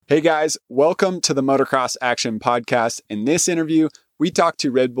Hey guys, welcome to the Motocross Action Podcast. In this interview, we talked to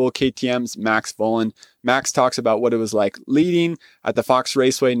Red Bull KTM's Max Vohland. Max talks about what it was like leading at the Fox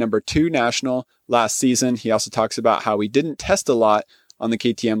Raceway #2 National last season. He also talks about how he didn't test a lot on the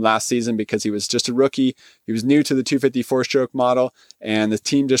KTM last season because he was just a rookie. He was new to the 250 four-stroke model, and the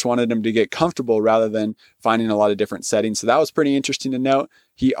team just wanted him to get comfortable rather than finding a lot of different settings. So that was pretty interesting to note.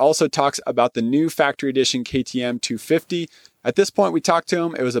 He also talks about the new factory edition KTM 250. At this point, we talked to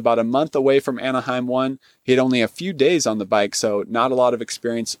him. It was about a month away from Anaheim 1. He had only a few days on the bike, so not a lot of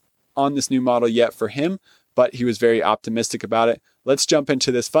experience on this new model yet for him, but he was very optimistic about it. Let's jump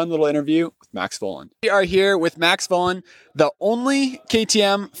into this fun little interview with Max Vohland. We are here with Max Vohland, the only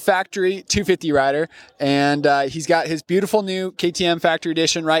KTM factory 250 rider, and he's got his beautiful new KTM factory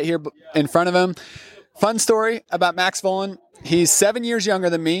edition right here in front of him. Fun story about Max Vohland. He's 7 years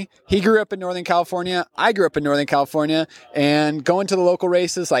younger than me. He grew up in Northern California. I grew up in Northern California, and going to the local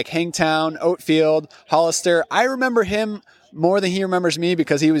races like Hangtown, Oatfield, Hollister. I remember him more than he remembers me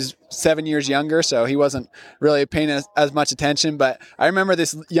because he was 7 years younger, so he wasn't really paying as much attention. But I remember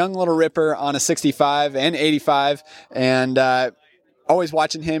this young little ripper on a 65 and 85, and always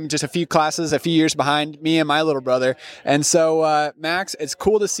watching him just a few classes, a few years behind me and my little brother. And so, Max, it's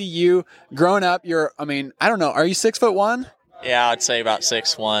cool to see you growing up. I don't know, are you 6'1"? Yeah, I'd say about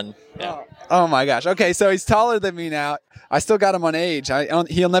 6'1". Yeah. Oh my gosh. Okay, so he's taller than me now. I still got him on age.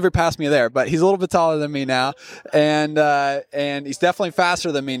 He'll never pass me there, but he's a little bit taller than me now, and he's definitely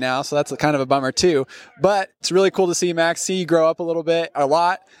faster than me now. So that's kind of a bummer too. But it's really cool to see Max, see you grow up a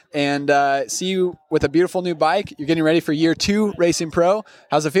lot, and see you with a beautiful new bike. You're getting ready for year 2 racing pro.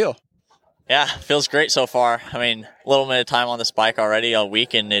 How's it feel? Yeah, feels great so far. I mean, a little bit of time on this bike already, a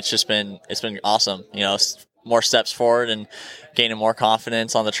week, and it's been awesome. You know, more steps forward and gaining more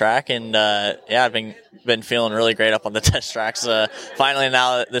confidence on the track, and I've been feeling really great up on the test tracks. Finally,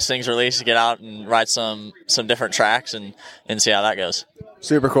 now that this thing's released, to get out and ride some different tracks and see how that goes.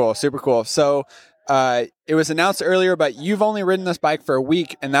 Super cool. So it was announced earlier, but you've only ridden this bike for a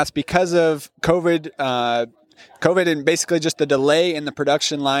week, and that's because of COVID and basically just the delay in the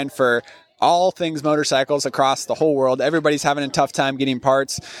production line for all things motorcycles across the whole world. Everybody's having a tough time getting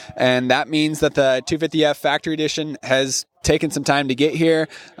parts, and that means that the 250F factory edition has taken some time to get here.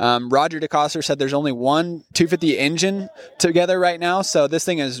 Roger DeCoster said there's only one 250 engine together right now, so this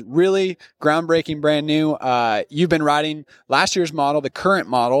thing is really groundbreaking, brand new. You've been riding last year's model, the current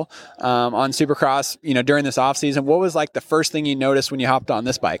model, on Supercross, during this off season. What was like the first thing you noticed when you hopped on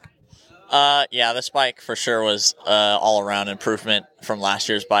this bike? This bike for sure was all around improvement from last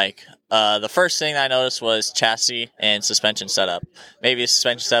year's bike. The first thing I noticed was chassis and suspension setup. Maybe the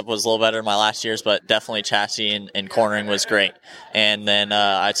suspension setup was a little better than my last year's, but definitely chassis and cornering was great. And then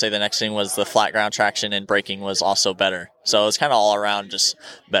I'd say the next thing was the flat ground traction and braking was also better. So it was kind of all around just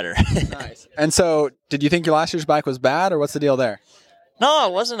better. Nice. And so did you think your last year's bike was bad, or what's the deal there? No,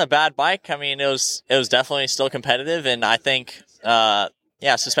 it wasn't a bad bike. I mean, it was definitely still competitive, and I think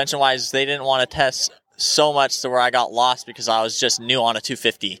suspension-wise, they didn't want to test so much to where I got lost because I was just new on a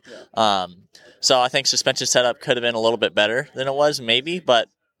 250. Yeah. So I think suspension setup could have been a little bit better than it was, maybe. But,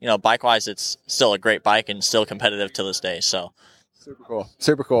 bike-wise, it's still a great bike and still competitive to this day. So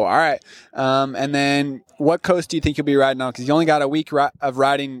Super cool. All right. And then what coast do you think you'll be riding on? Because you only got a week of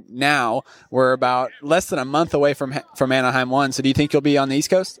riding now. We're about less than a month away from Anaheim 1. So do you think you'll be on the East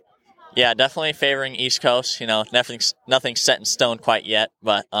Coast? Yeah, definitely favoring East Coast. Nothing's set in stone quite yet,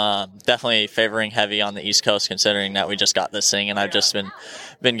 but definitely favoring heavy on the East Coast, considering that we just got this thing and I've just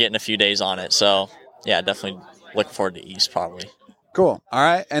been getting a few days on it. So, yeah, definitely looking forward to East probably. Cool. All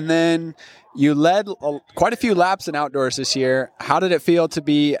right. And then you led quite a few laps in outdoors this year. How did it feel to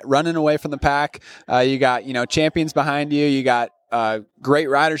be running away from the pack? You got, champions behind you. You got great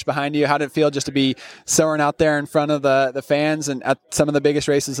riders behind you. How did it feel just to be soaring out there in front of the fans and at some of the biggest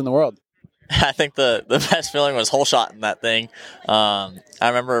races in the world? I think the best feeling was hole shot in that thing. I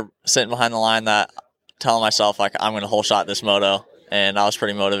remember sitting behind the line telling myself, like, I'm going to hole shot this moto. And I was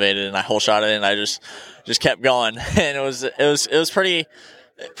pretty motivated, and I hole shot it, and I just kept going. And it was pretty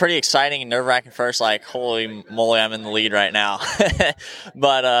exciting and nerve-wracking first, like, holy moly, I'm in the lead right now.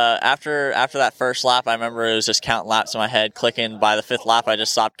 But after that first lap, I remember it was just counting laps in my head, clicking. By the 5th lap, I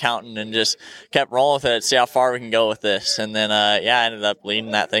just stopped counting and just kept rolling with it, see how far we can go with this. And then, I ended up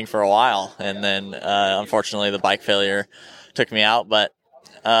leading that thing for a while. And then, unfortunately, the bike failure took me out. But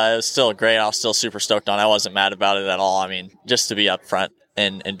it was still great. I was still super stoked on it. I wasn't mad about it at all. I mean, just to be up front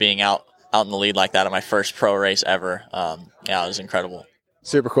and being out in the lead like that at my first pro race ever, it was incredible.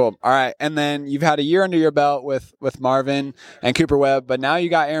 Super cool. All right. And then you've had a year under your belt with Marvin and Cooper Webb, but now you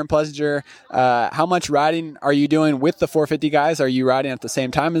got Aaron Plessinger. How much riding are you doing with the 450 guys? Are you riding at the same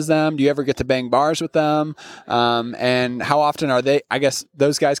time as them? Do you ever get to bang bars with them? And how often are they? I guess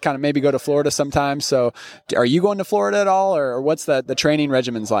those guys kind of maybe go to Florida sometimes. So are you going to Florida at all, or what's the training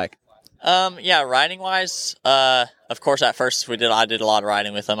regimens like? Yeah, riding wise, of course, at first I did a lot of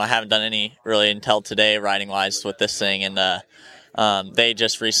riding with them. I haven't done any really until today riding wise with this thing. And, they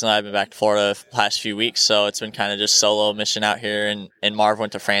just recently, I've been back to Florida the past few weeks, so it's been kind of just solo mission out here, and Marv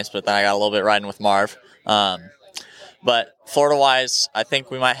went to France, but then I got a little bit riding with Marv. But Florida-wise, I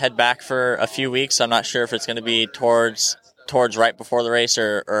think we might head back for a few weeks. I'm not sure if it's going to be towards right before the race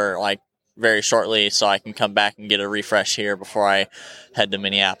or like very shortly, so I can come back and get a refresh here before I head to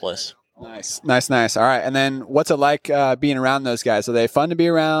Minneapolis. Nice. All right. And then what's it like being around those guys? Are they fun to be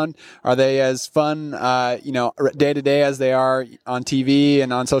around? Are they as fun, day to day as they are on TV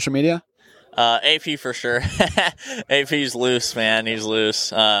and on social media? AP for sure. AP's loose, man. He's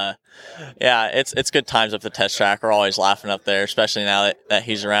loose. Yeah, it's good times up the test track. We're always laughing up there, especially now that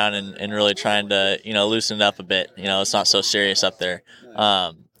he's around and really trying to, loosen it up a bit. It's not so serious up there.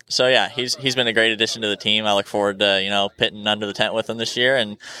 So yeah, he's been a great addition to the team. I look forward to, pitting under the tent with him this year.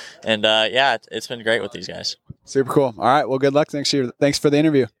 And yeah, it's been great with these guys. Super cool. All right. Well, good luck next year. Thanks for the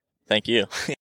interview. Thank you.